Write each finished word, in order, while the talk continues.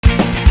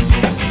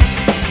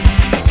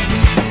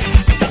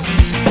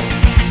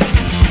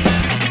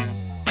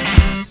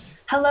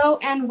Hello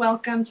and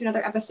welcome to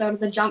another episode of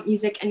the Jump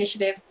Music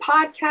Initiative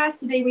podcast.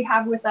 Today we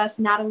have with us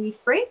Natalie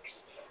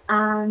Frakes.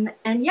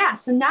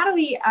 So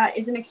Natalie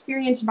is an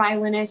experienced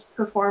violinist,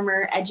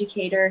 performer,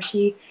 educator.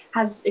 She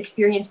has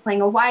experience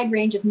playing a wide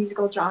range of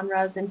musical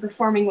genres and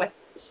performing with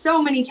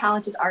so many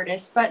talented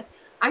artists. But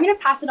I'm going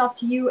to pass it off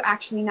to you,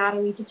 actually,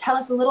 Natalie, to tell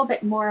us a little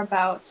bit more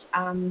about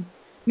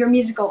your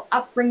musical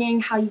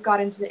upbringing, how you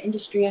got into the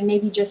industry, and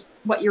maybe just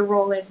what your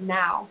role is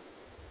now.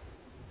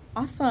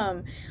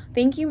 Awesome.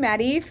 Thank you,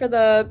 Maddie, for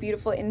the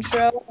beautiful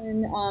intro.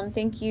 And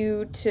thank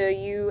you to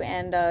you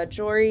and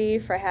Jory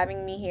for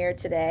having me here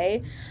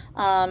today.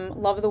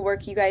 Love the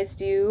work you guys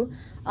do.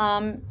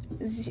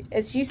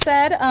 As you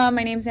said,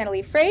 my name is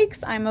Natalie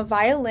Frakes. I'm a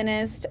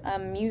violinist, a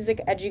music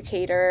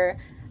educator,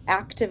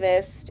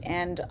 activist,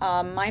 and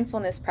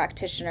mindfulness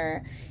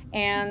practitioner.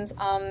 And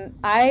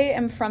I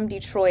am from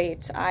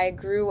Detroit. I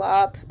grew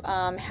up,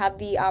 had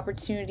the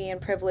opportunity and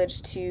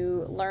privilege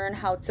to learn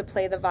how to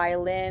play the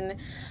violin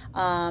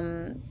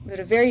at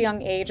a very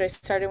young age. I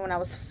started when I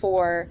was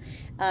 4.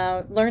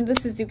 Learned the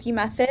Suzuki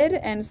method,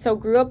 and so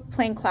grew up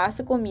playing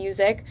classical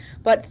music.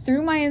 But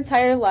through my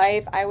entire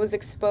life, I was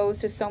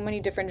exposed to so many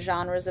different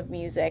genres of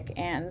music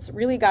and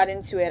really got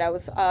into it.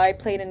 I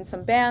played in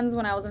some bands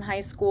when I was in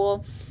high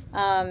school.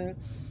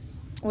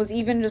 Was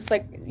even just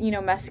like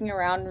messing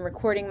around and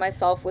recording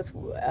myself with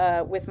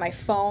my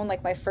phone,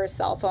 like my first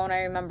cell phone.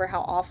 I remember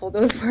how awful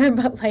those were,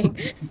 but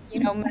like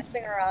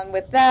messing around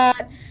with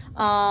that.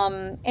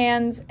 And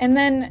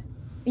then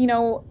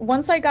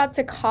once I got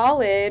to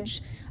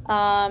college,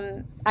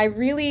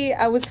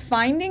 I was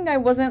finding I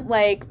wasn't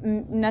like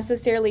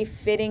necessarily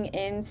fitting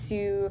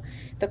into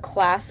the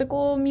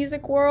classical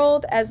music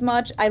world as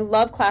much. I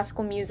love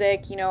classical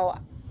music,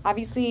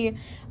 obviously.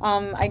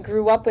 I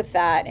grew up with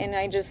that, and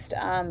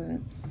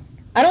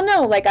I don't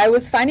know, like I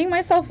was finding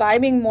myself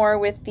vibing more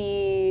with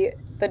the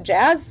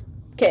jazz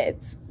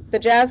kids,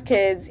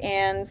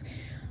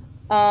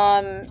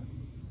 um,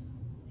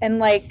 and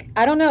like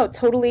I don't know,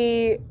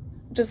 totally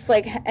just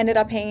like ended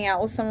up hanging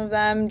out with some of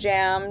them,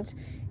 jammed,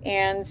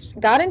 and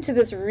got into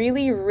this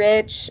really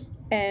rich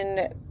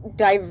and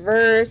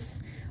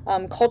diverse,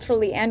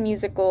 culturally and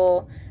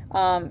musically,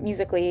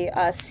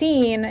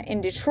 scene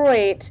in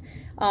Detroit.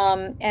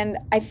 And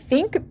I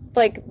think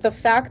like the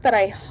fact that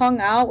I hung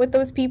out with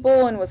those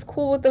people and was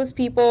cool with those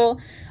people,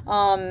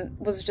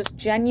 was just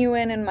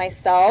genuine in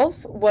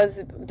myself,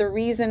 was the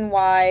reason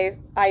why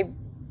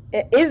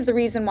it is the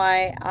reason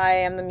why I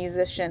am the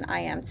musician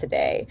I am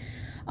today.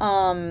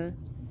 Um,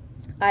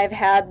 I've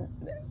had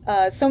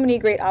so many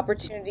great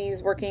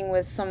opportunities working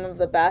with some of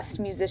the best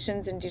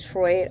musicians in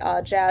Detroit,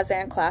 jazz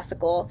and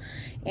classical,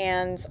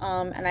 and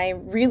I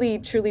really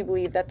truly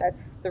believe that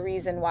that's the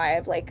reason why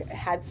I've like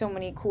had so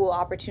many cool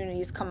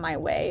opportunities come my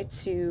way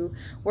to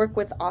work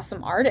with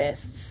awesome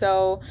artists.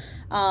 So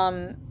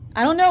I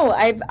don't know.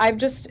 I've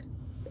just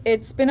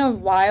it's been a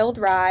wild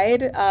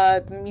ride,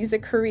 the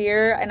music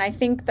career, and I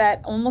think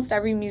that almost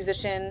every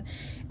musician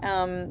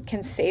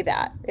can say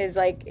that is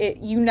like it.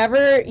 You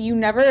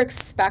never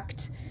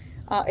expect.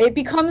 It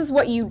becomes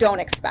what you don't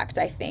expect.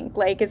 I think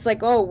like it's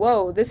like, oh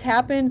whoa, this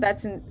happened.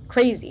 That's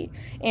crazy,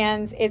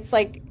 and it's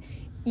like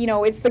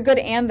it's the good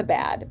and the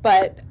bad.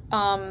 But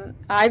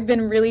I've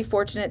been really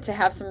fortunate to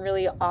have some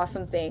really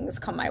awesome things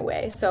come my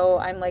way. So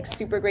I'm like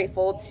super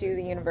grateful to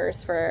the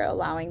universe for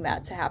allowing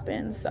that to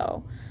happen.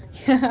 So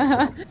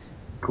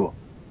Cool.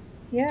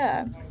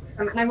 yeah.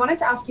 And I wanted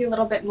to ask you a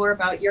little bit more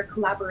about your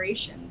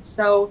collaborations.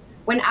 So,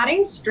 when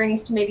adding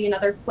strings to maybe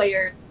another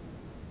player's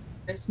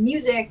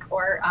music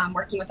or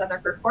working with other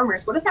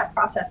performers, what does that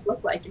process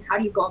look like, and how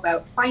do you go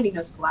about finding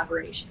those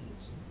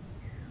collaborations?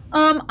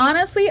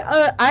 Honestly,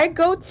 I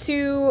go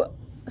to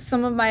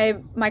some of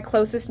my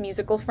closest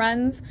musical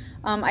friends.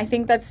 I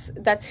think that's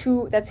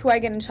who I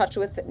get in touch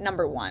with.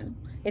 Number one,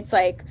 it's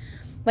like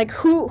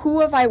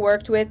who have I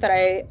worked with that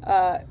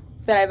I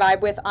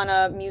vibe with on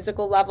a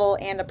musical level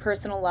and a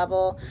personal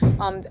level.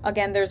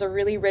 Again, there's a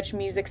really rich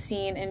music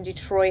scene in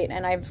Detroit,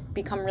 and I've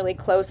become really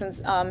close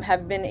and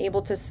have been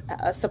able to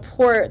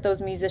support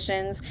those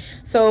musicians.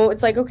 So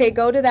it's like, okay,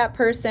 go to that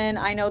person.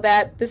 I know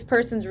that this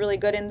person's really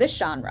good in this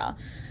genre.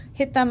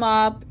 Hit them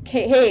up.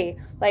 Hey,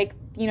 like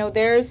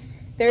there's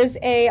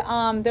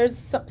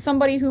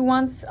somebody who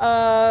wants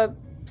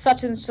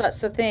such and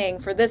such a thing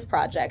for this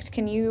project.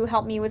 Can you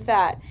help me with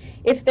that?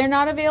 If they're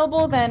not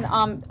available, then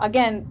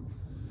again,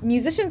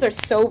 musicians are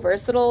so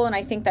versatile, and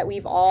I think that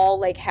we've all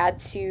like had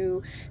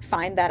to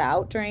find that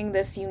out during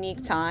this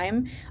unique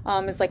time.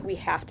 Is like we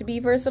have to be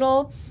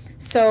versatile.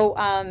 So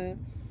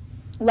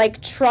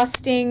like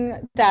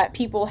trusting that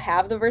people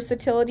have the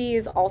versatility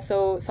is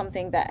also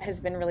something that has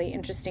been really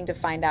interesting to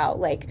find out.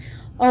 Like,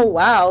 oh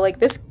wow, like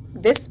this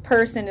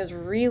person is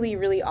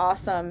really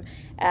awesome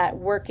at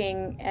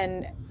working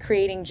and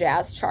creating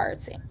jazz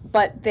charts,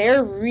 but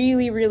they're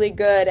really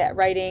good at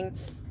writing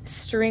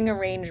string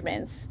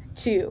arrangements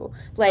too.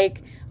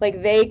 Like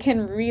they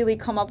can really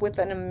come up with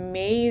an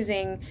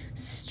amazing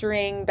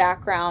string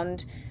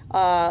background,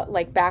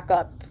 like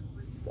backup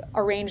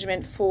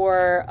arrangement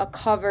for a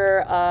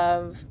cover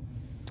of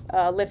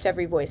Lift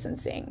Every Voice and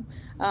Sing.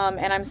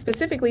 And I'm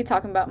specifically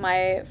talking about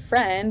my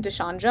friend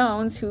Deshaun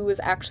Jones, who was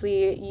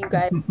actually you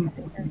guys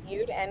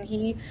interviewed, and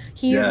he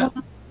is one Yeah. of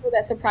the people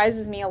that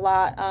surprises me a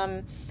lot.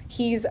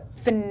 He's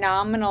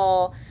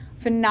phenomenal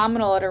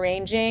at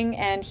arranging,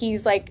 and he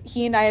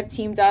and I have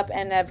teamed up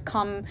and have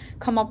come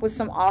up with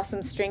some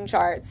awesome string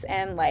charts,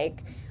 and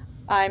like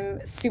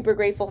I'm super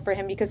grateful for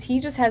him because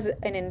he just has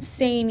an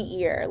insane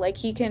ear. Like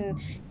he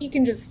can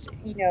just,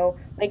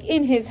 like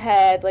in his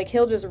head, like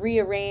he'll just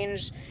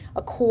rearrange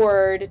a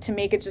chord to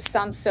make it just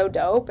sound so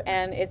dope,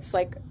 and it's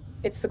like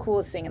it's the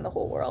coolest thing in the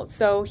whole world.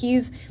 So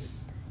he's,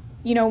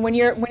 when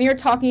you're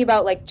talking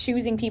about like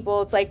choosing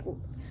people, it's like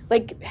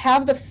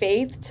have the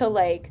faith to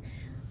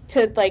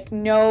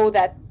know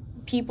that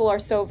people are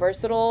so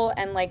versatile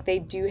and like they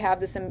do have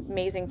this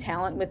amazing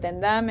talent within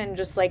them, and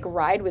just like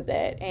ride with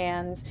it.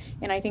 And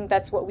I think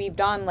that's what we've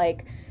done.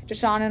 Like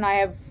Deshaun and I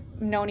have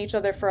known each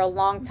other for a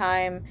long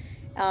time,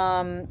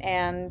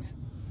 and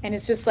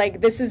it's just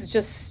like this is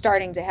just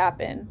starting to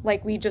happen.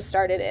 Like we just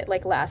started it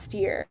like last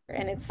year,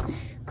 and it's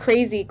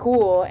crazy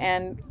cool,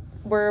 and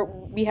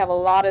we have a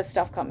lot of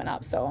stuff coming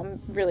up, so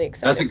I'm really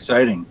excited. That's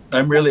exciting.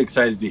 I'm really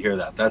excited to hear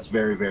that. That's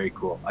very, very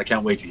cool. I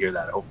can't wait to hear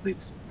that. Hopefully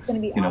it's Gonna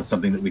be awesome.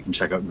 something that we can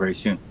check out very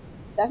soon.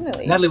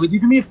 Definitely. Natalie, would you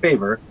do me a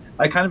favor?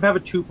 I kind of have a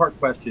two-part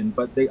question,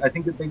 but I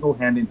think that they go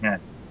hand in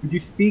hand. Could you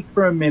speak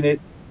for a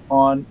minute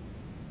on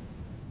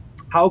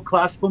how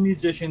classical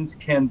musicians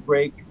can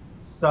break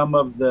some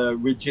of the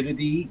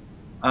rigidity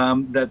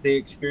that they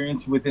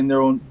experience within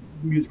their own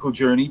musical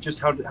journey? Just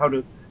how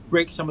to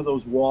break some of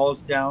those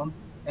walls down,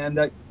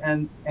 and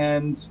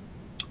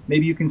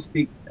maybe you can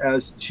speak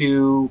as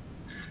to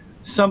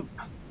some,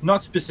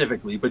 not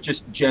specifically, but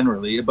just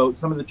generally about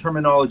some of the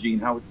terminology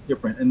and how it's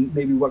different, and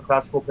maybe what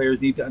classical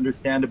players need to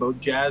understand about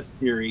jazz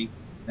theory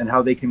and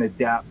how they can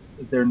adapt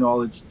their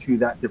knowledge to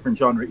that different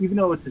genre. Even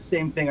though it's the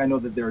same thing, I know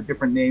that there are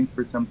different names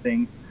for some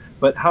things,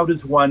 but how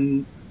does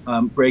one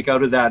break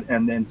out of that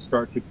and then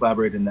start to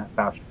collaborate in that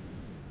fashion?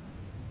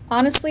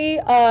 Honestly,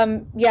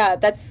 yeah,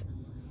 that's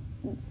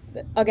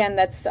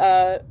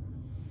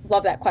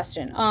love that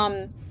question.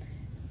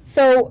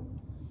 So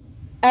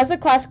as a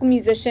classical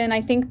musician,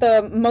 I think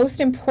the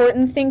most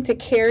important thing to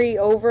carry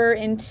over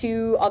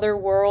into other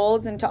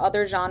worlds, into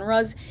other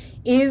genres,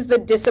 is the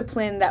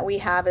discipline that we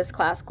have as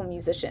classical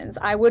musicians.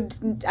 I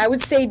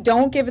would say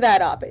don't give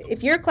that up.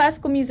 If you're a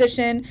classical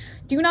musician,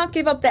 do not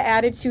give up the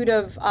attitude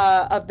of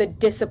the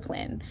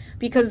discipline,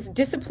 because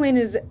discipline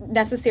is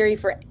necessary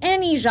for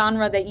any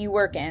genre that you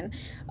work in.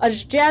 A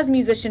jazz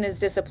musician is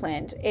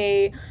disciplined.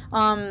 If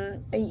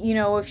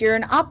you're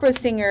an opera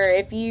singer,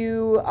 if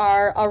you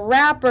are a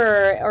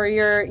rapper, or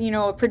you're,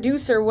 a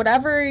producer,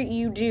 whatever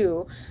you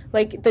do,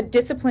 like the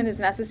discipline is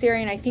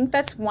necessary. And I think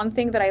that's one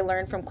thing that I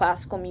learned from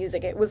classical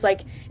music. It was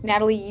like,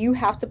 Natalie, you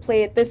have to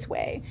play it this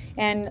way.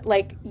 And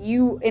like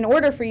in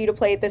order for you to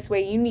play it this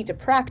way, you need to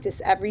practice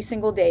every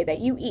single day that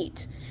you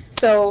eat.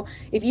 So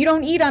if you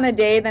don't eat on a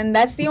day, then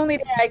that's the only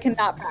day I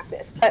cannot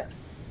practice. But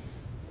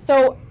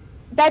so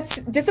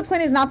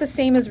discipline is not the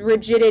same as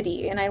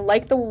rigidity. And I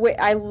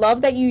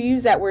love that you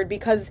use that word,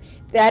 because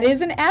that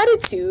is an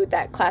attitude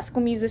that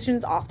classical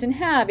musicians often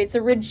have. It's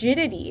a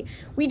rigidity.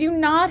 We do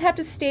not have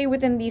to stay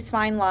within these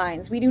fine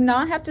lines. We do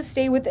not have to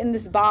stay within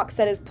this box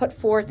that is put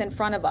forth in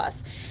front of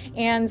us.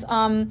 And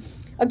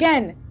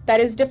again, that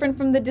is different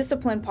from the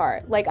discipline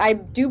part. Like, I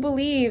do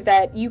believe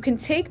that you can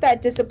take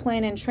that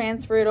discipline and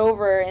transfer it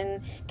over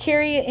and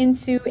carry it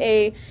into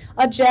a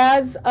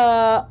jazz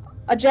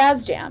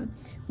jam.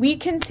 We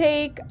can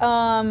take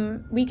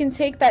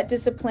that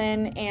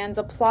discipline and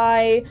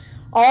apply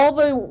all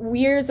the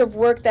years of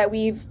work that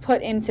we've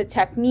put into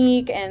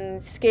technique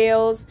and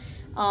scales,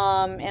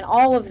 and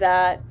all of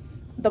that,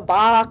 the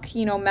Bach,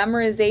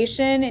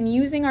 memorization, and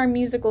using our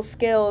musical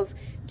skills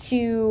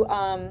to,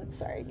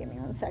 sorry, give me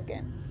 1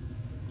 second,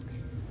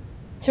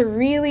 to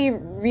really,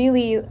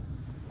 really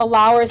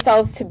allow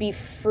ourselves to be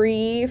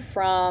free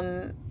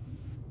from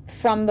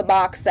the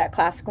box that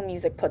classical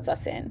music puts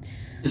us in.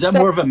 Is that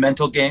more of a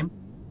mental game?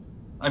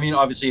 I mean,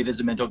 obviously it is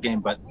a mental game,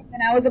 but.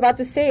 And I was about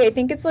to say, I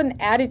think it's an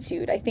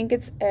attitude. I think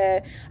it's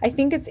an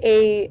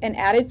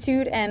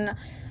attitude, and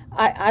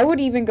I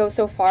would even go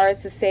so far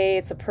as to say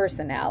it's a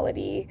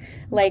personality,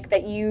 like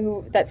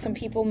that some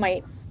people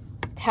might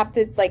have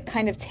to like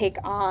kind of take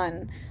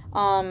on.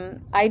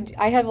 I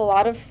have a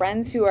lot of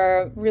friends who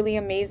are really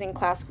amazing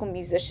classical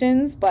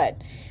musicians,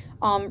 but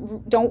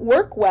don't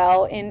work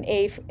well in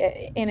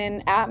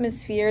an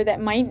atmosphere that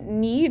might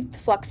need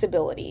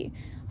flexibility.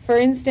 For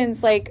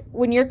instance, like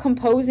when you're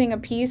composing a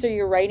piece or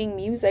you're writing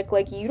music,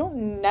 like you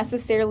don't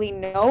necessarily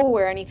know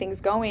where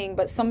anything's going,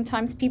 but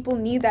sometimes people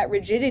need that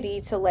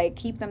rigidity to like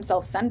keep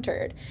themselves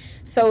centered.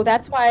 So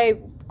that's why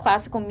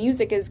classical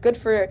music is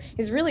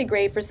really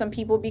great for some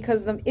people,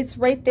 because it's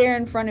right there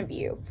in front of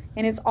you,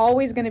 and it's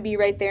always going to be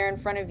right there in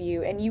front of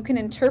you, and you can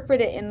interpret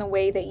it in the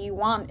way that you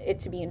want it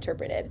to be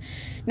interpreted.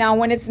 Now,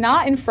 when it's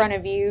not in front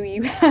of you,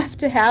 you have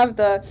to have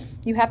the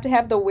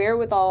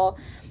wherewithal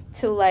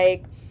to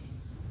like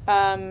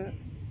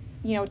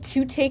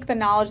to take the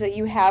knowledge that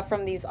you have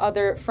from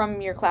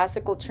from your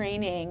classical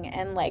training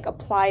and like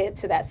apply it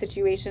to that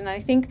situation. And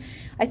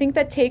I think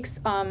that takes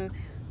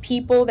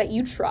people that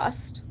you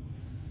trust,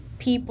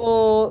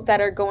 people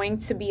that are going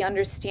to be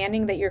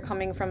understanding that you're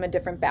coming from a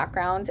different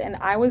background. And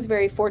I was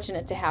very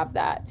fortunate to have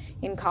that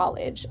in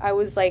college. I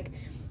was like,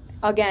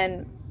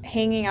 again,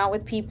 hanging out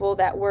with people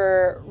that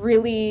were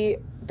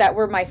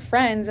my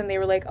friends, and they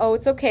were like, oh,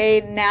 it's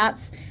okay,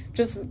 Nat's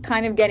just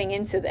kind of getting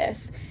into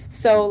this.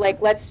 So like,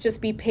 let's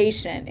just be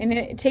patient. And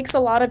it takes a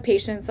lot of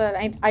patience.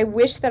 And I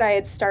wish that I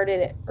had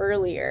started it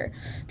earlier,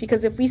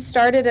 because if you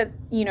started at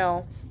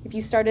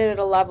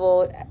a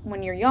level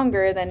when you're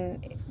younger,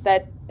 then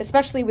that,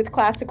 especially with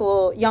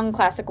young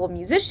classical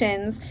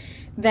musicians,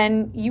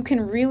 then you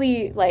can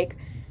really like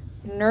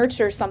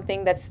nurture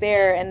something that's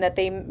there and that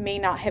they may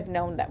not have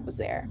known that was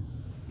there.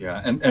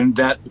 Yeah, and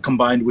that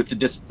combined with the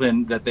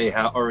discipline that they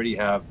already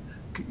have,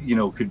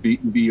 could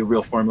be a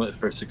real formula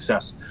for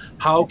success.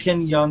 How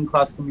can young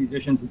classical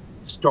musicians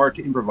start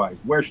to improvise?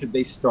 Where should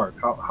they start?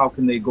 How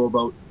can they go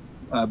about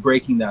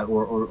breaking that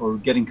or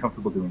getting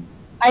comfortable doing it?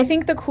 I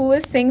think the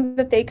coolest thing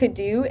that they could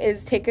do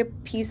is take a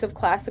piece of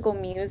classical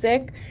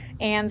music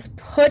and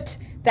put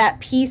that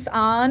piece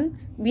on.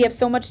 We have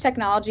so much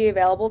technology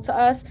available to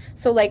us.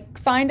 So like,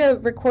 find a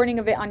recording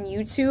of it on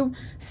YouTube,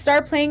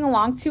 start playing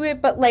along to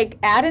it, but like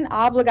add an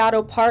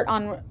obligato part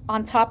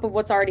on top of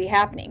what's already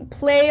happening.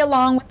 Play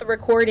along with the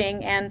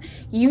recording and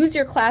use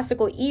your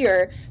classical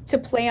ear to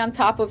play on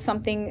top of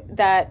something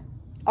that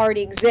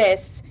already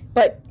exists,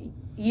 but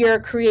you're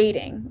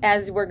creating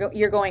as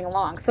you're going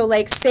along. So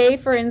like, say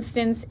for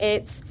instance,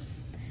 it's,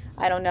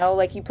 I don't know,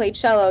 like you play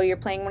cello, you're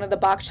playing one of the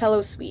Bach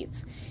cello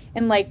suites,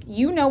 and like,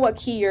 what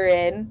key you're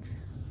in,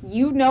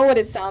 what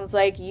it sounds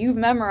like, you've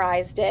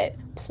memorized it,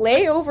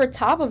 play over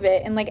top of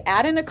it and like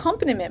add an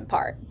accompaniment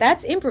part.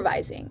 That's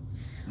improvising.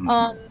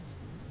 I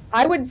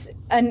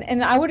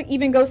would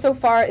even go so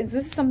far as,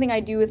 this is something I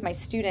do with my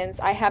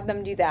students. I have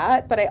them do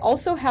that, but I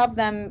also have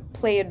them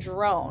play a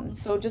drone.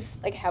 So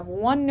just like have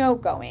one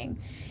note going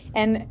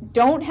and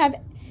don't have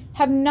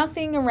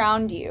nothing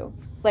around you.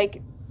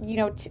 Like,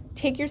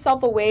 take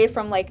yourself away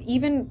from like,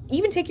 even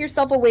take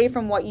yourself away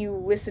from what you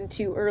listened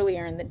to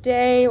earlier in the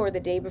day or the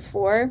day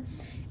before,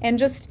 and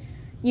just,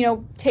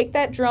 take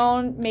that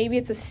drone, maybe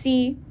it's a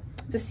C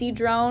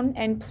drone,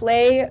 and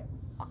play,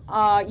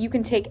 you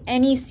can take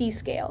any C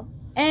scale,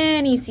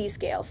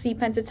 C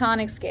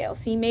pentatonic scale,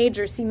 C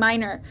major, C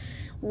minor,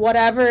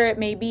 whatever it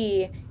may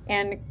be,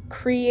 and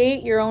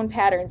create your own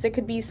patterns. It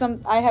could be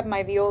I have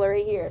my viola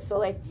right here, so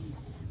like,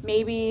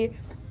 maybe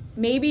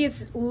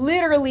it's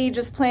literally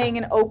just playing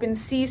an open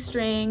C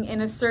string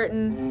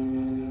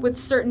with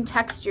certain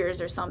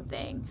textures or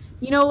something.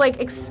 Like,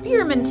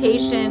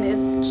 experimentation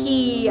is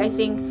key, I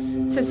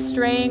think, to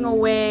straying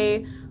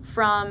away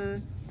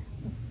from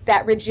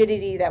that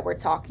rigidity that we're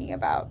talking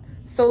about.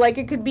 So like,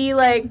 it could be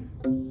like,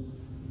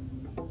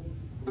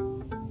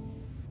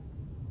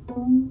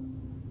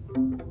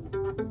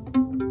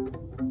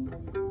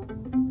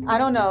 I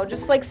don't know,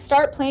 just like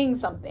start playing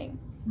something.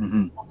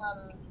 Mm-hmm.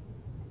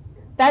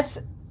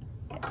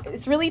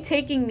 It's really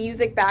taking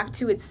music back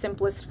to its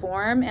simplest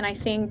form, and I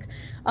think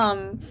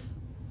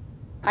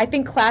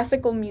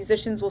classical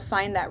musicians will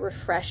find that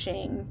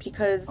refreshing,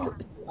 because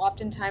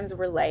oftentimes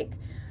we're like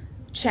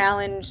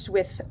challenged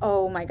with,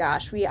 oh my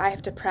gosh, I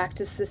have to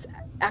practice this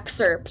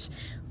excerpt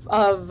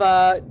of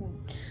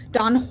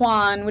Don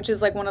Juan, which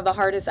is like one of the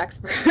hardest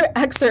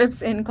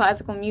excerpts in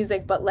classical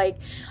music, but like,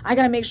 I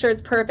gotta make sure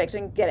it's perfect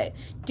and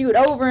do it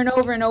over and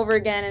over and over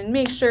again and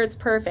make sure it's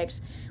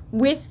perfect.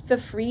 With the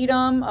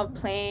freedom of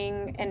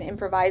playing and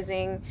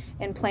improvising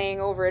and playing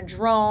over a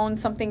drone,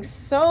 something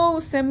so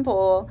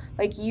simple,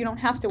 like, you don't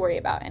have to worry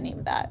about any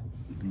of that.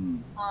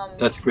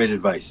 That's great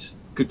advice.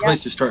 Good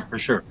place to start for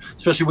sure,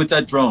 especially with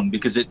that drone,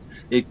 because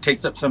it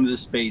takes up some of the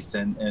space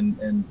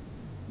and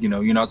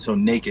you're not so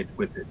naked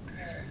with it.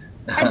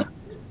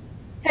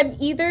 Have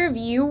either of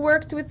you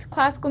worked with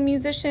classical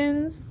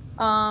musicians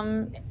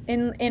in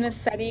a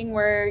setting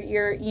where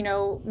you're,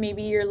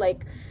 maybe you're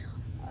like,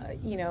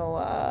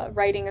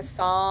 writing a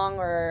song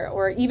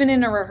or even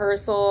in a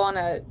rehearsal on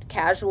a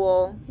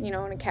casual, in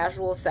a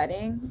casual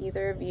setting,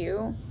 either of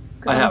you?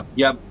 I have,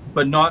 yeah,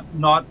 but not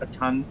a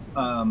ton.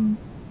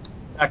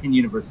 Back in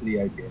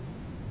university I did,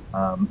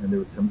 and there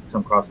was some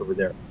crossover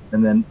there,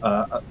 and then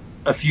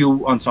a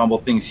few ensemble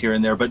things here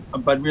and there,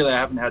 but really I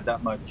haven't had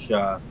that much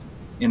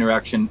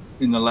interaction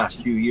in the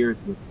last few years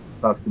with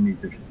classical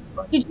musicians.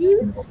 But, Did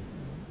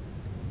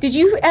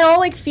you at all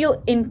like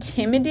feel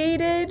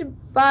intimidated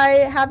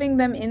by having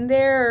them in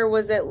there, or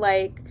was it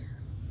like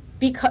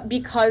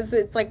because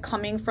it's like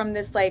coming from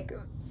this like,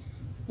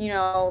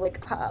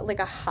 like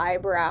a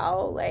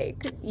highbrow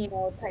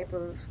type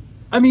of?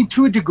 I mean,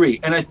 to a degree,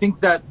 and I think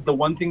that the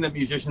one thing that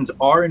musicians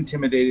are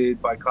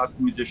intimidated by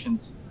classical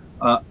musicians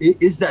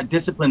is that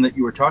discipline that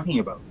you were talking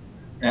about,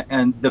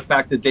 and the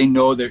fact that they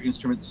know their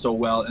instruments so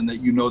well, and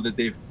that that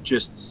they've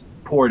just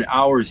poured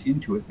hours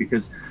into it,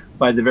 because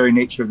by the very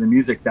nature of the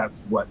music,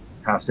 that's what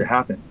has to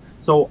happen.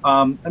 So,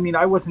 I mean,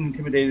 I wasn't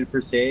intimidated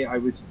per se. I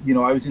was,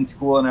 I was in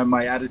school and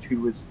my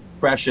attitude was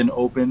fresh and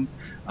open.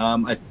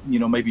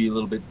 Maybe a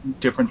little bit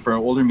different for an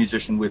older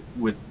musician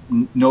with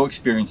no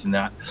experience in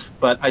that.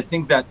 But I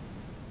think that's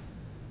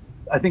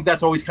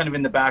always kind of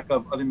in the back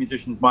of other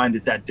musicians' mind,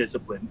 is that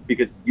discipline,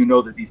 because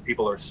that these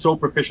people are so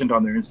proficient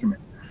on their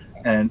instrument,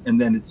 and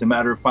then it's a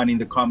matter of finding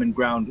the common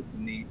ground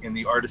in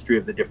the artistry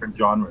of the different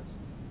genres.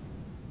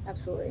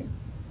 Absolutely.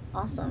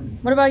 Awesome.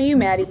 What about you,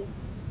 Maddie?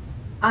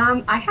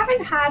 I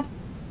haven't had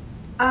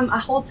a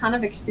whole ton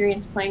of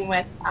experience playing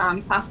with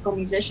classical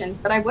musicians,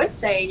 but I would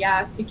say,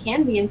 yeah, it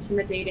can be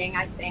intimidating,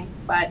 I think.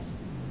 But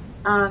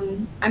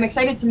I'm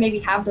excited to maybe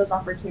have those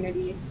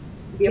opportunities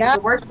to be able to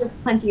work with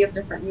plenty of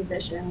different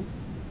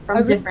musicians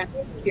from different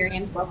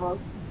experience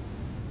levels.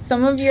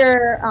 Some of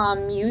your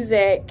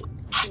music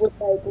would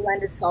like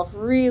lend itself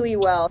really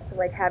well to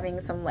like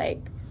having some like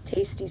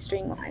tasty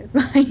string lines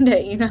behind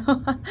it,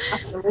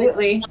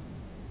 Absolutely.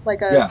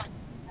 Like a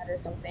or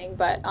something,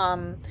 but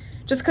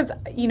just because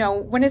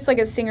when it's like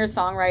a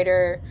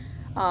singer-songwriter,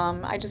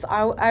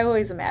 I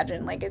always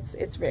imagine like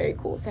it's very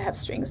cool to have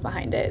strings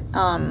behind it.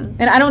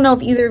 And I don't know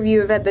if either of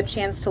you have had the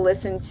chance to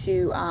listen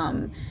to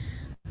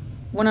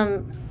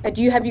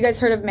have you guys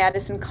heard of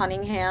Madison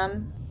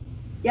Cunningham?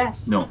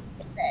 Yes. No.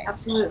 Okay.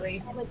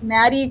 Absolutely. Like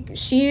Maddie,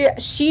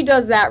 she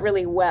does that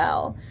really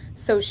well.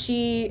 So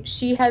she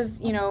has,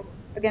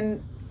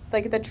 again,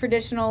 like the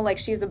traditional, like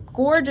she has a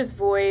gorgeous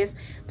voice,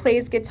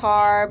 plays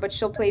guitar, but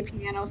she'll play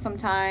piano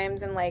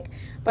sometimes, and like,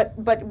 but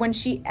when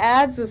she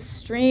adds those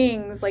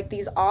strings, like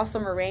these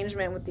awesome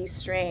arrangement with these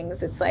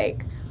strings, it's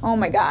like, oh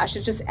my gosh,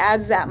 it just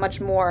adds that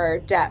much more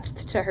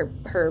depth to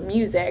her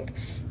music,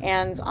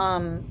 and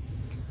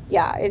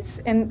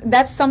and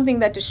that's something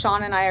that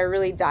Deshawn and I are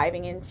really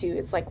diving into.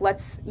 It's like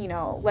let's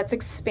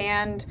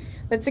expand.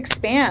 Like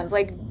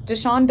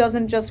Deshawn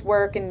doesn't just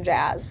work in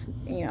jazz,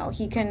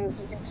 he can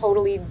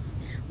totally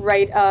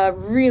write a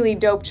really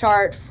dope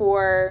chart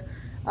for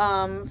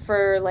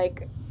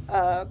like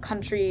a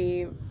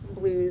country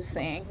blues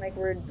thing, like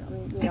we're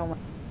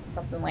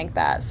something like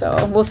that,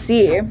 so we'll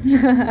see.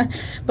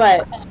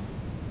 But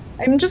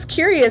I'm just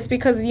curious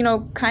because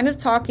kind of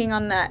talking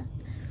on that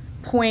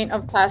point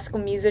of classical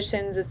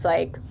musicians, it's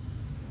like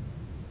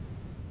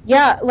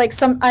like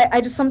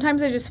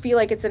sometimes I just feel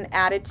like it's an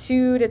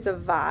attitude, it's a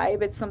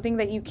vibe, it's something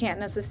that you can't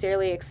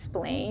necessarily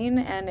explain,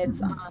 and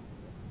it's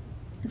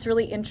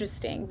really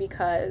interesting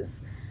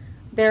because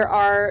there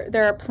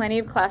are plenty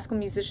of classical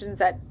musicians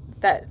that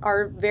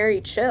are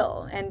very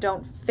chill and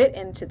don't fit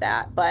into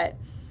that, but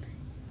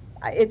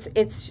it's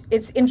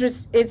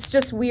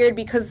just weird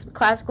because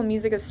classical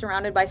music is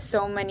surrounded by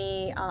so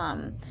many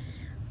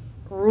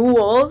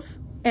rules,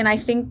 and I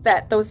think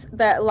that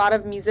a lot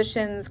of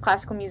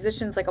classical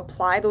musicians like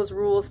apply those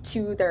rules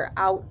to their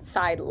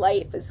outside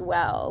life as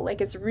well.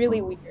 Like it's really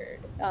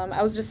weird.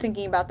 I was just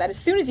thinking about that as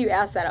soon as you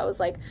asked that. I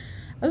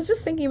was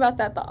just thinking about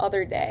that the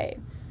other day,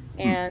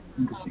 and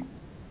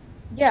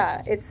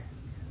yeah,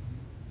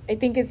 I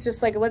think it's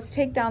just like, let's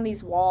take down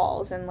these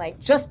walls and like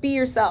just be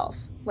yourself.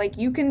 Like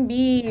you can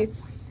be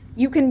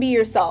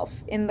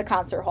yourself in the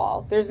concert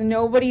hall. There's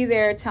nobody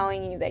there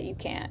telling you that you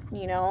can't,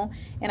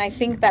 and I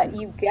think that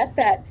you get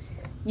that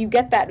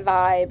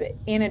vibe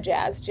in a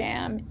jazz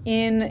jam,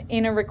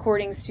 in a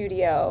recording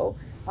studio,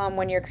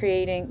 when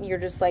you're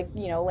just like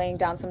laying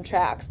down some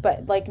tracks,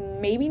 but like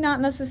maybe not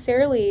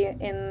necessarily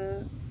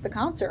in the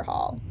concert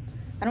hall.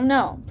 I don't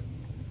know.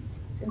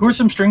 Who are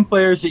some string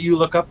players that you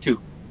look up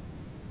to?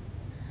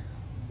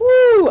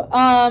 Woo!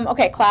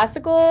 Okay,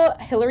 classical,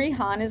 Hilary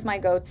Hahn is my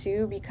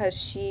go-to because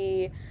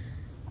she,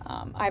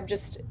 I've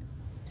just,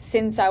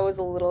 since I was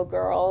a little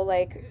girl,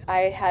 like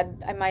I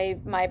had,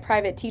 my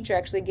private teacher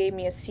actually gave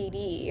me a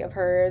CD of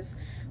hers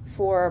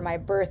for my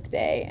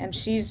birthday, and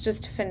she's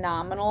just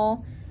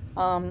phenomenal.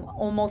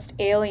 Almost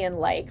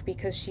alien-like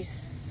because she's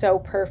so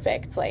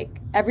perfect. Like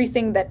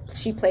everything that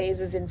she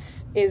plays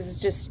is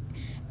just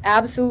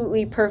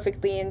absolutely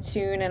perfectly in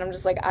tune, and I'm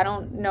just like, I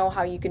don't know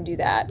how you can do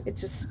that.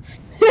 It's just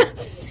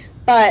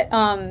but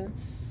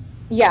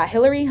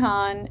Hilary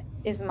Hahn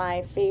is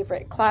my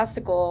favorite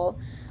classical.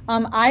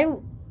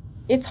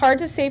 It's hard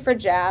to say for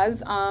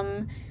jazz.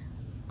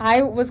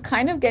 I was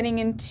kind of getting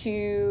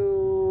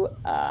into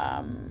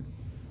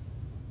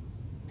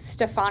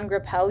Stefan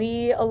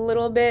Grappelli a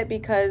little bit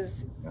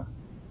because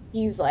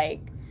he's like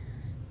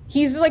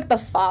the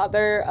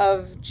father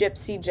of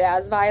gypsy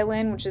jazz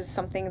violin, which is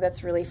something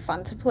that's really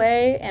fun to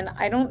play. And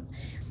I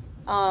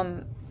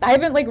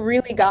haven't like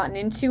really gotten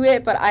into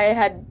it, but I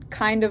had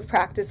kind of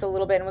practiced a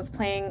little bit and was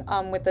playing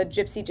with a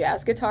gypsy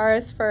jazz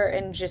guitarist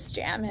and just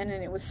jamming,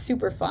 and it was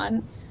super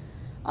fun.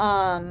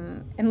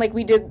 And like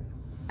we did,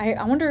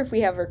 I wonder if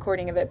we have a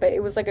recording of it, but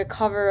it was like a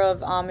cover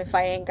of If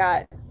I Ain't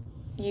Got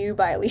You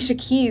by Alicia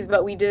Keys,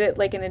 but we did it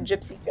like in a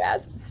gypsy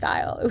jazz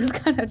style. It was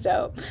kind of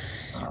dope.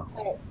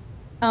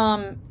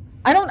 Wow.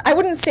 I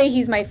wouldn't say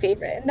he's my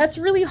favorite, and that's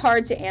really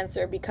hard to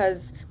answer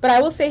but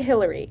I will say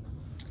Hillary,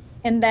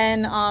 and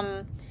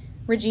then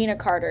Regina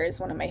Carter is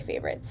one of my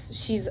favorites.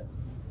 She's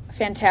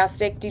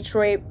fantastic,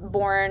 Detroit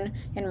born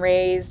and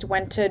raised,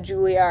 went to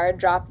Juilliard,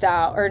 dropped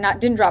out, or not,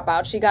 didn't drop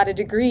out. She got a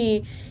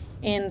degree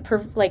in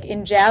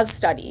in jazz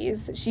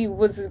studies. She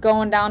was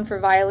going down for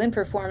violin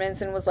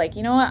performance and was like,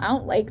 you know what, I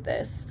don't like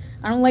this.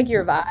 I don't like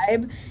your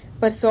vibe.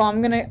 But so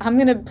I'm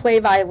gonna play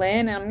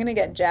violin and I'm gonna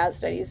get jazz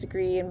studies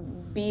degree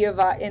and be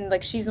and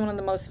like she's one of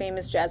the most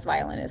famous jazz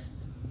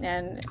violinists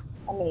and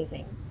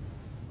amazing.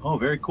 Oh,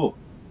 very cool.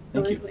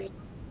 Thank you.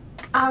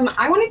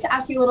 I wanted to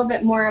ask you a little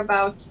bit more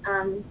about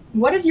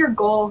what is your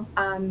goal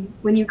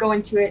when you go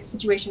into a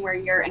situation where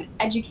you're an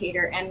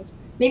educator, and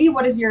maybe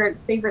what is your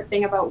favorite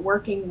thing about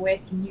working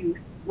with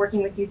youth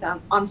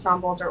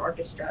ensembles or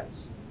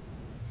orchestras?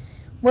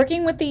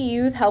 Working with the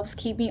youth helps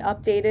keep me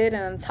updated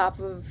and on top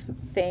of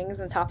things,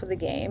 on top of the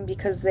game,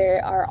 because they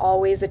are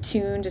always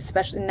attuned,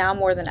 especially now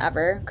more than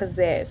ever, because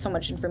so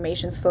much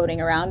information's floating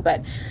around.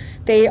 But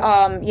they,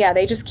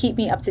 they just keep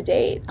me up to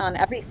date on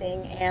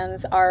everything and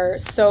are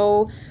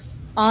so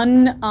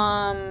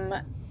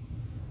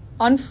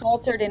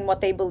unfaltered in what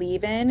they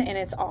believe in, and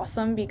it's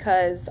awesome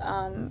because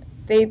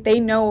they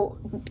know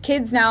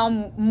kids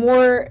now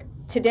more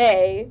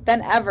today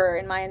than ever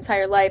in my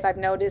entire life. I've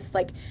noticed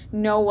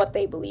know what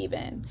they believe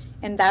in,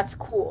 and that's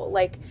cool.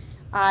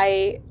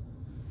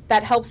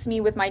 That helps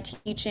me with my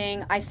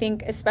teaching. I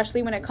think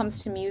especially when it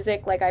comes to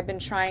music, I've been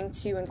trying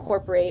to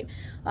incorporate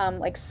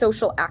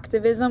social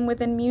activism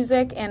within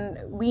music, and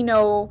we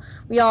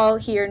all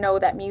here know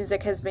that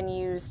music has been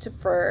used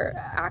for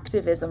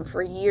activism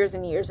for years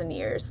and years and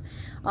years,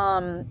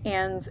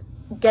 and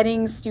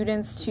getting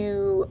students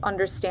to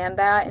understand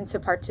that and to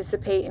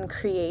participate in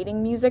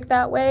creating music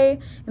that way,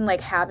 and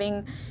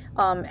having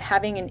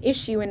an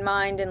issue in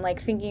mind and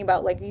thinking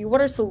about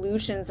what are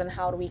solutions and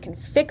how we can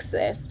fix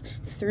this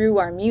through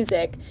our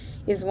music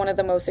is one of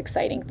the most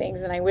exciting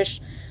things. And I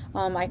wish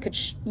I could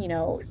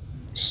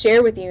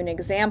share with you an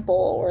example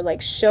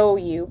or show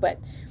you, but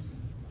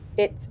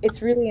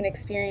it's really an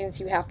experience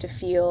you have to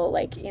feel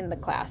in the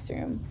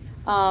classroom.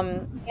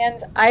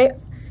 And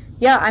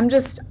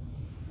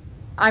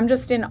I'm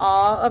just in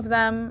awe of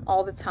them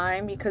all the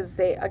time because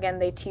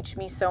they teach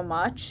me so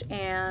much,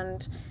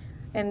 and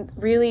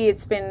really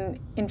it's been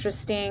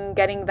interesting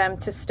getting them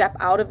to step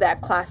out of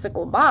that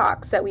classical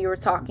box that we were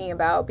talking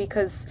about,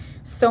 because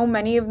so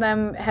many of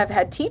them have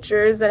had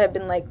teachers that have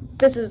been like,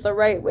 this is the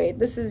right way,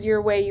 this is your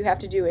way, you have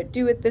to do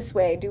it this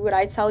way, do what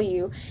I tell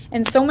you.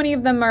 And so many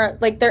of them are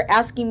they're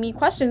asking me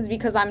questions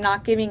because I'm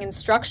not giving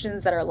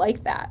instructions that are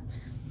like that.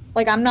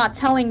 I'm not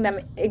telling them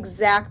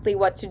exactly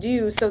what to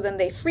do, so then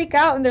they freak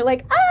out and they're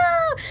like,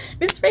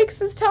 Miss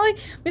Frakes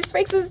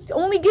is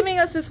only giving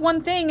us this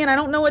one thing and I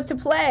don't know what to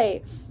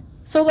play.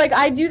 So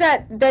I do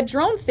that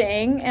drone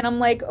thing and I'm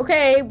like,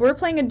 okay, we're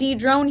playing a D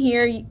drone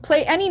here. You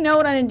play any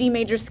note on a D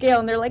major scale,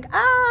 and they're like,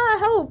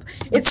 help.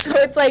 It's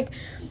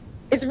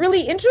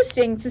really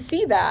interesting to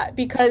see that,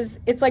 because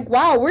it's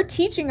wow, we're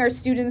teaching our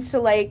students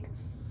to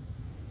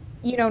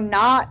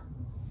not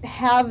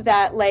have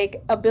that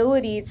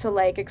ability to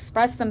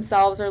express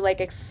themselves or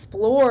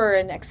explore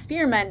and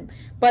experiment,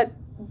 but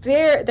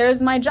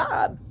there's my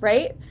job,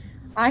 right?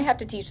 I have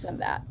to teach them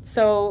that.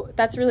 So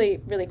that's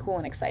really, really cool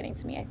and exciting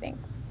to me, I think.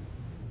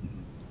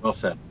 Well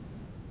said.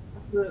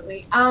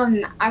 Absolutely.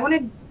 I want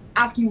to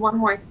ask you one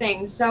more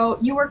thing. So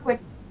you work with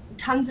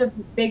tons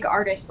of big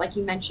artists, like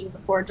you mentioned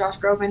before, Josh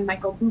Groban,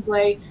 Michael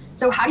Bublé.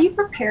 So how do you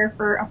prepare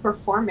for a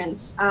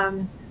performance?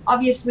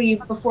 Obviously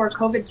before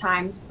COVID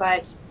times,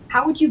 but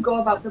how would you go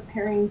about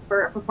preparing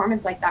for a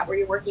performance like that, where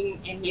you're working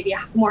in maybe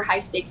a more high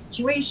stakes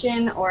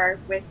situation or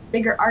with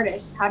bigger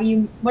artists?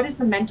 What does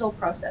the mental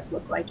process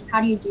look like? And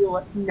how do you deal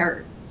with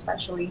nerves,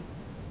 especially?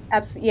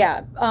 Absolutely.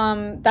 Yeah.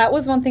 That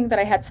was one thing that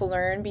I had to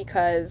learn,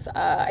 because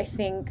I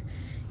think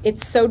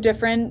it's so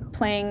different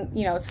playing,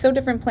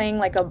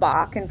 like a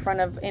Bach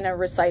in a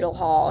recital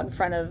hall in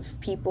front of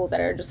people that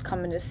are just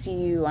coming to see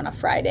you on a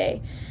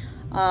Friday.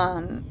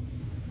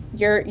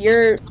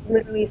 You're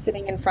literally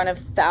sitting in front of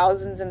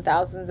thousands and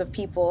thousands of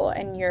people,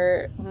 and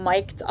you're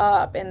mic'd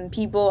up and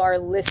people are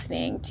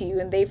listening to you,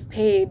 and they've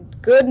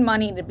paid good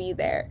money to be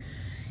there.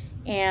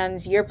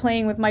 And you're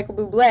playing with Michael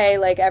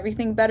Bublé,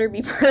 everything better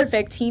be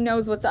perfect. He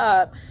knows what's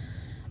up.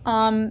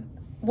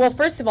 Well,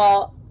 first of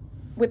all,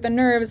 with the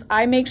nerves,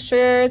 I make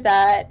sure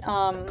that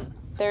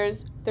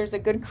there's a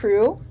good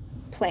crew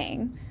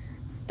playing.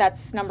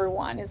 That's number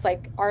one. Is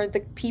are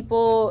the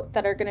people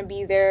that are going to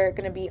be there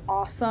going to be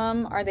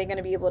awesome? Are they going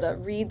to be able to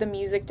read the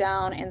music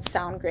down and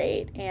sound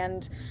great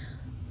and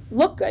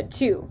look good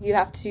too? You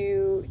have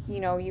to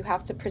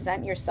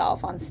present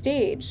yourself on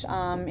stage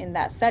in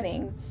that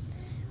setting.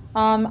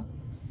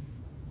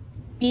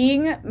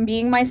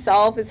 Being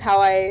myself is how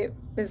I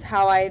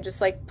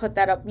just put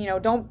that up.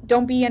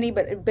 Don't be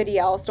anybody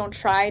else. Don't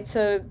try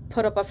to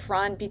put up a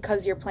front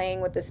because you're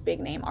playing with this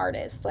big name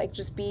artist.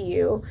 Just be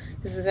you.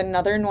 This is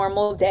another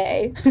normal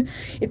day.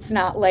 It's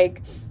not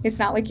like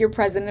you're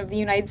president of the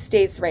United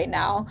States right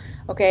now.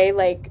 Okay,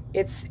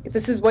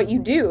 this is what you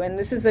do, and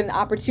this is an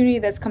opportunity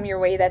that's come your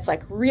way that's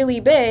really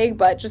big,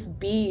 but just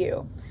be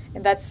you.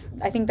 And I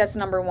think that's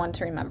number one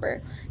to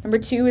remember. Number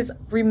two is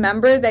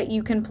remember that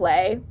you can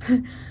play.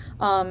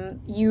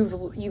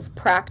 You've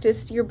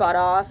practiced your butt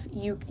off.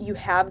 You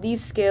have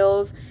these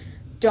skills.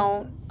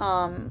 Don't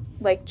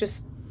like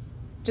just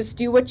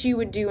do what you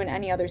would do in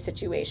any other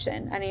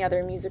situation, any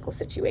other musical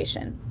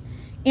situation.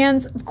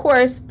 And of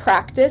course,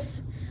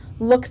 practice.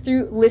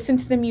 Listen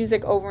to the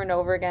music over and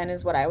over again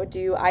is what I would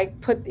do.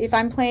 If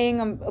I'm playing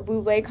a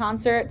Bublé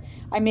concert,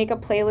 I make a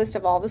playlist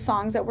of all the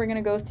songs that we're going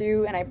to go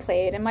through, and I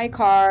play it in my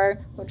car,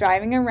 while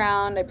driving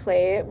around. I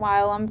play it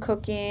while I'm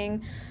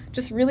cooking,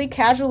 just really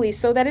casually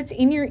so that it's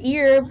in your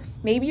ear.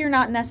 Maybe you're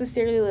not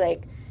necessarily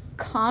like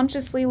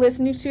consciously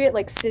listening to it,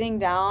 like sitting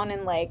down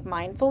and like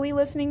mindfully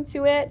listening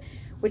to it,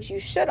 which you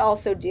should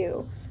also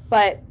do,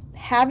 but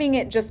having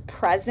it just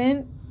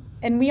present.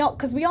 And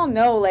because we all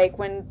know, like,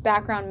 when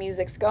background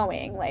music's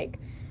going, like,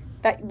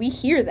 that we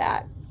hear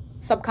that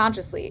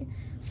subconsciously.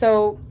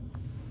 So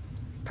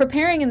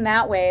preparing in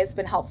that way has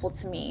been helpful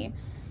to me.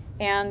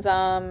 And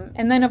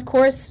then, of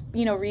course,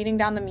 reading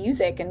down the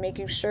music and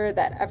making sure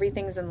that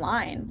everything's in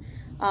line.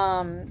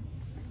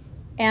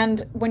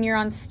 And when you're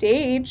on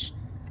stage,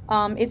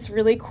 it's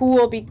really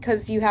cool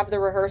because you have the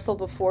rehearsal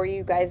before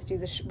you guys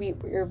do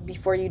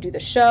before you do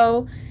the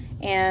show.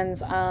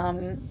 And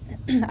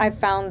I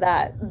found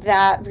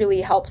that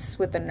really helps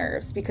with the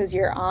nerves because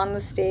you're on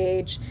the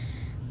stage.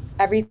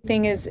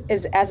 Everything is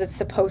as it's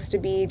supposed to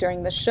be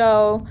during the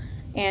show,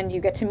 and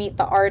you get to meet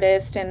the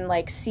artist and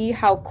like see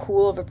how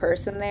cool of a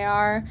person they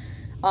are,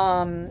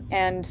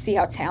 and see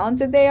how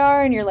talented they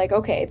are. And you're like,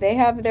 okay, they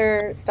have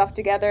their stuff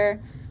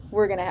together.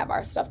 We're going to have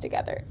our stuff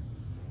together.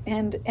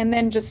 And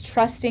then just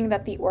trusting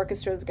that the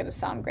orchestra is going to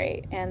sound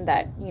great and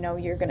that,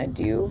 you're going to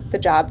do the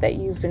job that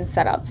you've been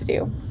set out to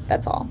do.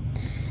 That's all.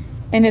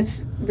 And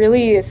it's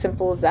really as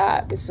simple as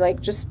that. It's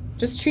like, just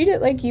treat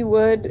it like you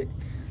would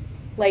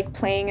like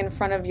playing in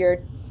front of your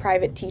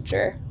private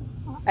teacher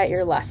at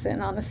your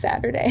lesson on a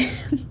Saturday,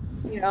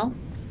 Same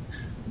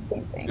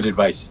thing. Good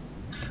advice.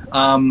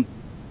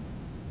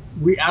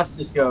 We asked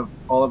this of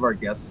all of our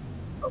guests,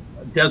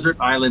 desert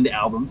island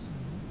albums.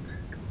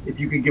 If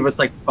you could give us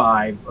like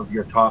 5 of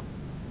your top,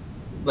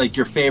 like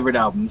your favorite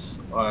albums,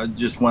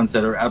 just ones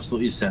that are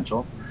absolutely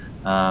essential.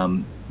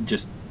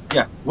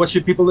 What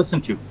should people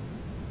listen to?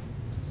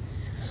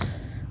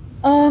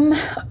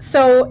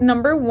 So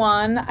number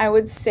 1, I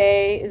would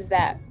say, is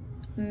that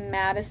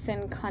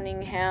Madison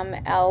Cunningham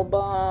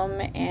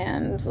album,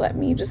 and let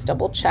me just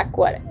double check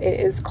what it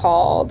is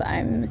called.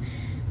 I'm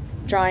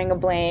drawing a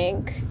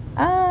blank.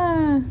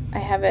 I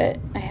have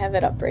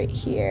it up right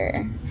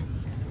here.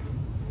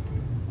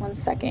 One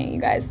second,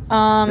 you guys.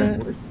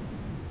 I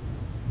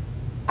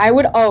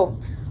would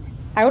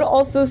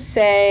also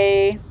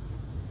say,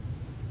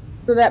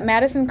 so that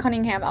Madison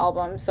Cunningham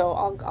album, so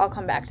I'll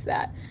come back to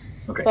that.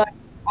 Okay. But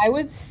I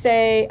would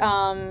say,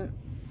 oh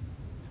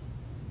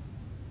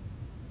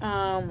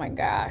my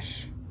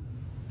gosh.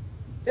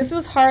 This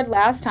was hard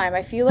last time.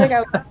 I feel like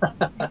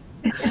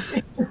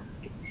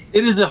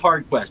It is a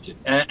hard question.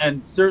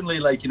 And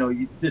certainly, like,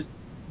 you just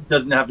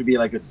doesn't have to be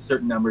like a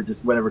certain number,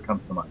 just whatever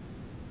comes to mind.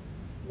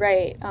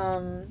 Right.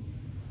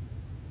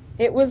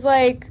 It was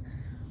like,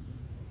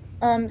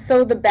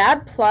 so the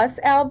Bad Plus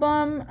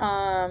album,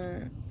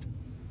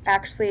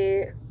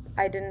 actually,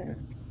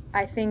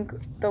 I think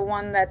the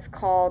one that's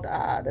called,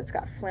 that's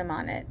got Flim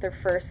on it, the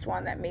first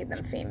one that made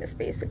them famous,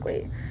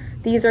 basically.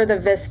 These Are the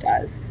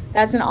Vistas.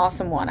 That's an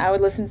awesome one. I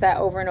would listen to that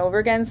over and over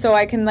again. So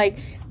I can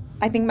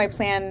I think my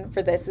plan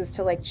for this is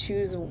to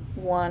choose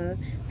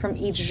one from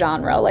each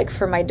genre,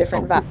 for my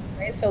different vibes.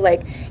 Right? So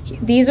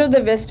These Are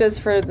the Vistas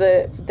for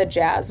the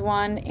jazz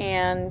one,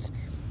 and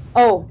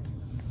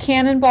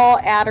Cannonball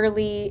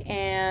Adderley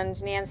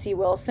and Nancy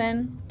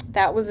Wilson.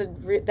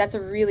 That's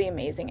a really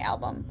amazing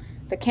album.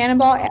 The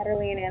Cannonball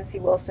Adderley and Nancy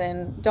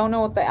Wilson. Don't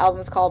know what the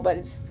album's called, but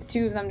it's the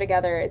two of them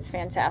together. It's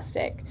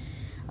fantastic.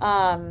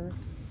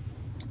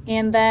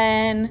 And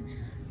then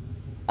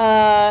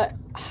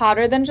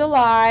Hotter Than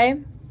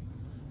July,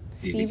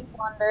 Stevie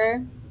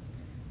Wonder,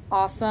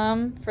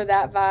 awesome for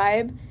that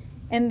vibe.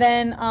 And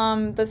then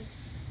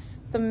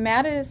the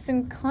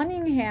Madison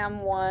Cunningham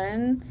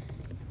one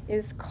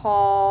is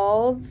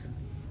called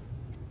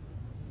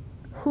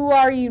Who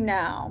Are You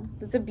Now?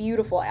 It's a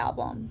beautiful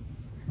album.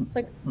 It's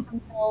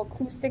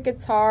acoustic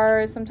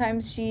guitar.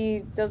 Sometimes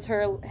she has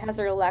her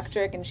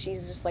electric, and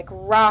she's just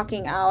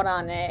rocking out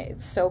on it.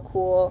 It's so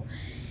cool.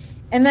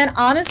 And then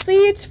honestly,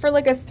 it's for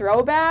a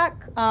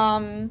throwback.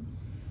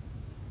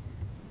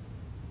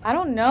 I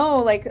don't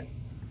know,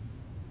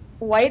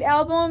 White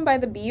Album by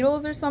the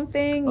Beatles or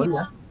something. Oh,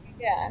 yeah.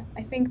 Yeah,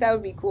 I think that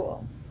would be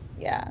cool.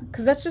 Yeah,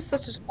 because that's just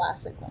such a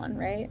classic one,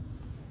 right?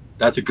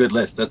 That's a good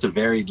list. That's a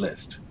varied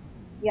list.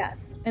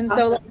 Yes. And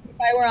so if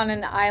I were on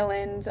an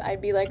island,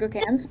 I'd be like,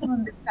 okay, I'm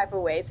feeling this type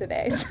of way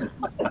today. So.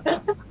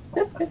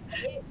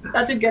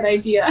 That's a good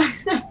idea.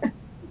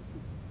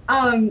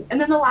 And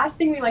then the last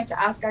thing we like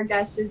to ask our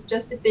guests is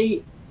just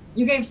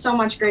you gave so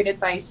much great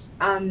advice.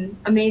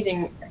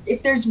 Amazing.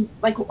 If there's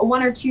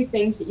 1 or 2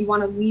 things that you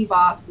want to leave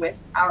off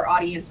with our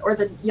audience or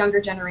the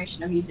younger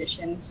generation of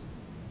musicians.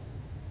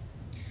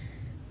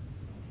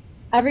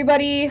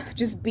 Everybody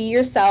just be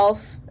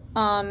yourself.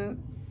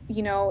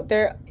 You know,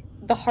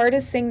 the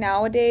hardest thing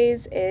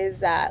nowadays is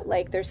that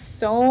like there's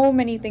so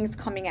many things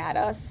coming at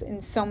us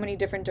in so many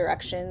different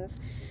directions.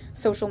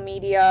 Social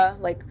media,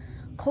 like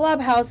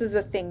Clubhouse is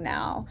a thing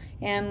now.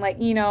 And like,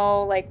 you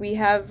know, like we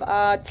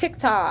have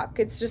TikTok.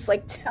 It's just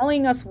like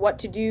telling us what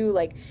to do,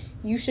 like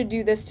you should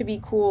do this to be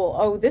cool.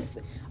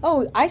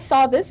 Oh, I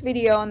saw this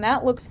video and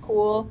that looks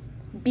cool.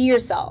 Be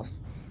yourself.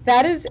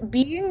 That is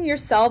being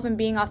yourself, and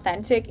being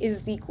authentic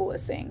is the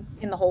coolest thing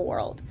in the whole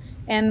world.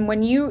 And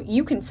when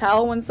you can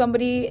tell when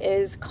somebody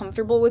is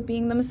comfortable with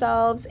being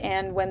themselves,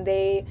 and when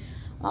they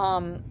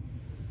um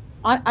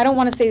I don't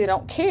want to say they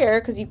don't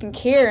care, because you can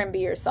care and be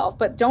yourself,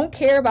 but don't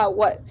care about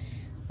what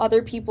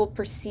other people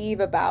perceive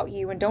about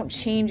you, and don't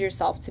change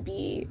yourself to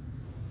be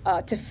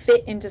to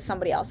fit into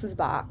somebody else's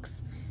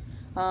box.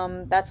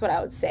 That's what I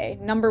would say.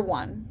 Number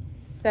one.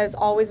 That is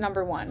always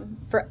number one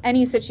for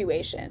any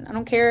situation. I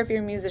don't care if you're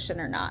a musician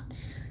or not.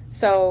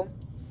 So,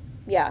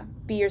 yeah,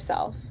 be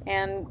yourself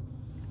and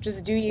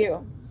just do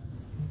you.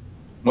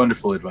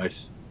 Wonderful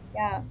advice.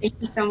 Yeah. Thank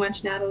you so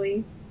much,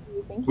 Natalie.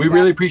 Thank We you,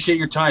 really guys. appreciate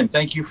your time.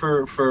 Thank you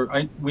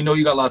we know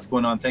you got lots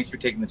going on. Thanks for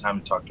taking the time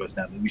to talk to us,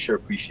 Natalie. We sure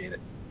appreciate it.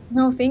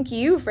 No, thank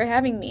you for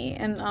having me.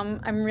 And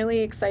I'm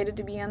really excited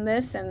to be on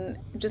this, and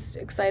just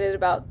excited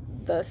about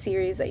the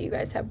series that you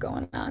guys have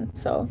going on.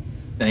 So,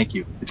 Thank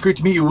you. It's great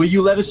to meet you. Will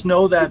you let us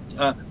know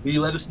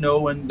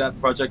when that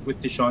project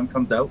with Deshawn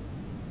comes out?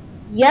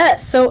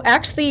 yes. So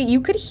actually, you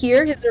could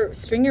hear his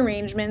string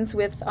arrangements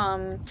with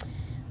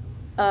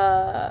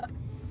uh,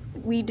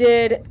 we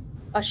did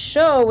a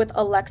show with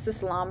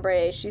Alexis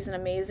Lambre. She's an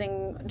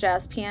amazing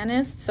jazz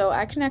pianist. So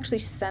I can actually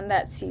send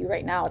that to you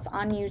right now. It's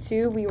on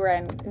YouTube. We were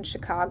in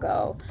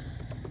Chicago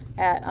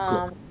at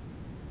Cool.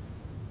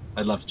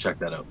 I'd love to check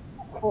that out.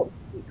 Colt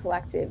Street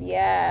Collective.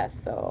 Yeah.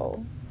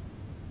 So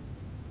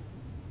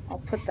I'll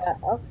put that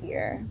up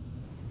here.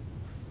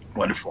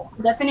 Wonderful.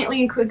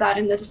 Definitely include that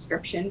in the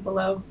description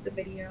below the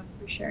video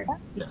for sure.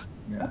 Yeah.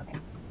 Okay,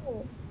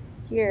 cool.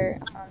 Here.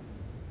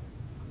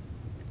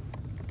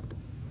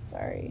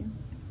 Sorry.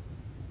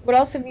 What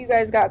else have you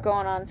guys got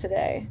going on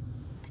today?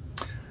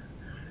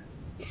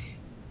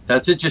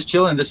 That's it. Just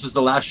chilling. This is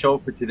the last show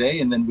for today,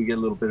 and then we get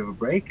a little bit of a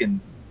break, and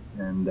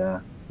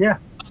yeah.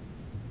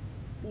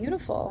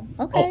 Beautiful.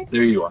 Oh, Okay.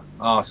 there you are.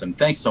 Awesome.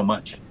 Thanks so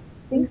much.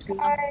 Thanks,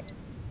 guys.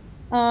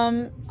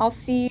 I'll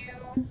see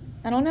you.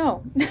 I don't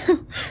know.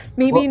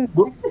 Maybe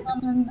next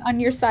time on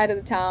your side of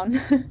the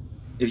town.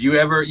 If you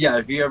ever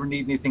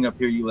need anything up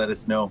here, you let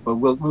us know. But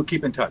we'll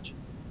keep in touch.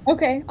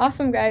 Okay.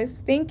 Awesome, guys.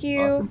 Thank you.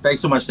 Awesome.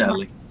 Thanks so much,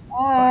 Natalie.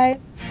 Bye.